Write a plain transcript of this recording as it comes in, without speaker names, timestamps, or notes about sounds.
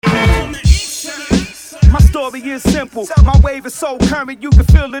story is simple. My wave is so current, you can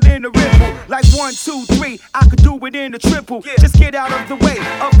feel it in the ripple. Like 1, 2, 3, I could do it in the triple. Just get out of the way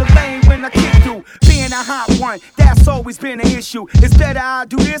of the lane when I kick through. Being a hot one, that's always been an issue. It's better I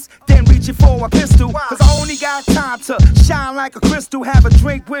do this than reaching for a pistol. Cause I only got time to shine like a crystal, have a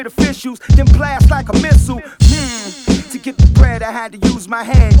drink with officials, then blast like a missile. To get the bread, I had to use my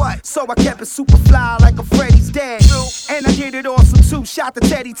head. So I kept it super fly like a Freddy's dead. And I did it awesome too, shot the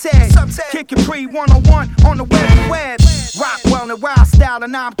Teddy Ted. Kicking pre-101 on the web. Rockwell and Wild Style,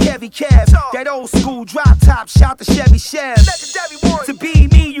 and I'm Kevy Kev. That old school drop top, shot the Chevy Chev. To be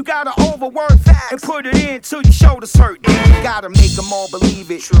me, you gotta overwork and put it in till your shoulders hurt. Then you gotta make them all believe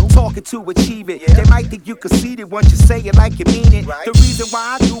it. Talking to achieve it. They might think you conceited once you say it like you mean it. The reason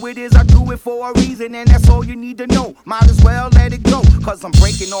why I do it is I do it for a reason, and that's all you need to know. Might as well let it go, cause I'm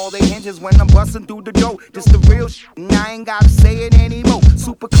breaking all the hinges when I'm busting through the door. This the real shit, and I ain't gotta say it anymore.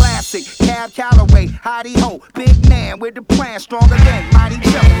 Super classic, Cab Calloway, hottie ho, big man with the plan, stronger than Mighty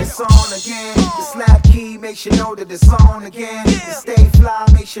Joe. It's on again, the slap key makes you know that it's on again. The stay fly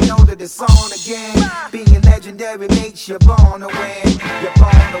makes you know that it's on again. Being legendary makes you born to win. You're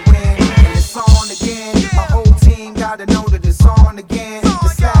born to win, and it's on again. My whole team gotta know that it's on again. The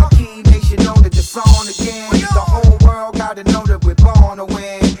slap key makes you know that it's on again. The whole world gotta know that we're born to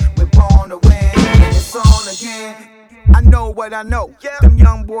win. We're born to win, and it's on again. I know what I know. Them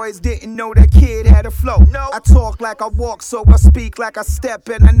young boys didn't know that kid had a flow. I talk like I walk, so I speak like I step,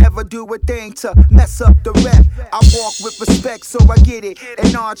 and I never do a thing to mess up the rep. I walk with respect, so I get it.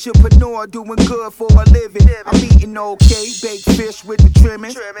 An entrepreneur doing good for a living. I'm eating okay, baked fish with the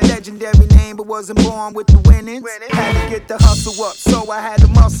trimming. Legendary name, but wasn't born with the winnings. Had to get the hustle up, so I had to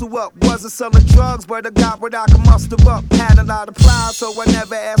muscle up. Wasn't selling drugs, but I got what I could muster up. Had a lot of pride, so I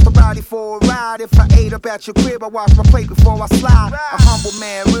never asked nobody for a ride. If I ate up at your crib, I watched my plate before I slide. A humble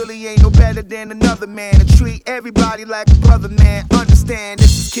man really ain't no better than another man. To treat everybody like a brother, man. Understand,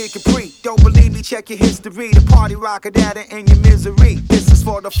 this is Kid Capri. Don't believe me, check your history. The party rocker data in your misery. This is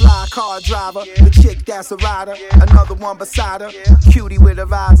for the fly car driver, the chick that's a rider, another one beside her, cutie with a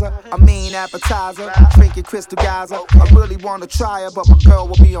visor, a mean appetizer, drinking crystal geyser. I really wanna try her, but my girl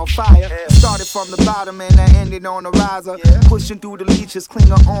will be on fire. Started from the bottom and I ended on a riser. Pushing through the leeches,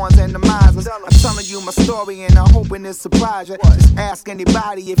 clinger ons and the misers. I'm telling you my story and I'm hoping it surprise you. Just ask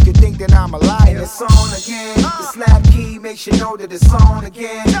anybody if you think that I'm a liar. And it's on again. The slap key makes you know that it's on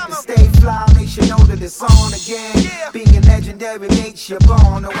again. The stay fly makes you know that it's on again. Being legendary makes you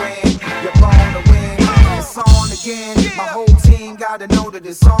born to win. You're born to win. And it's on again. My whole team gotta know that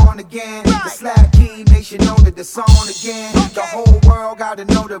it's on again. The slap key makes you know that it's on again. The whole world gotta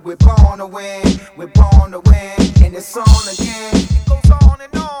know that we're born to win. We're born to win. And it's on again. It goes on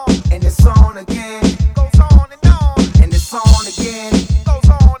and on. And it's on again. It goes on and on. And it's on again. It goes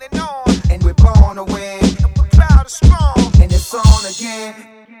on and on. And we're born to win. And we're proud and strong. And it's on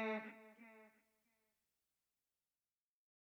again.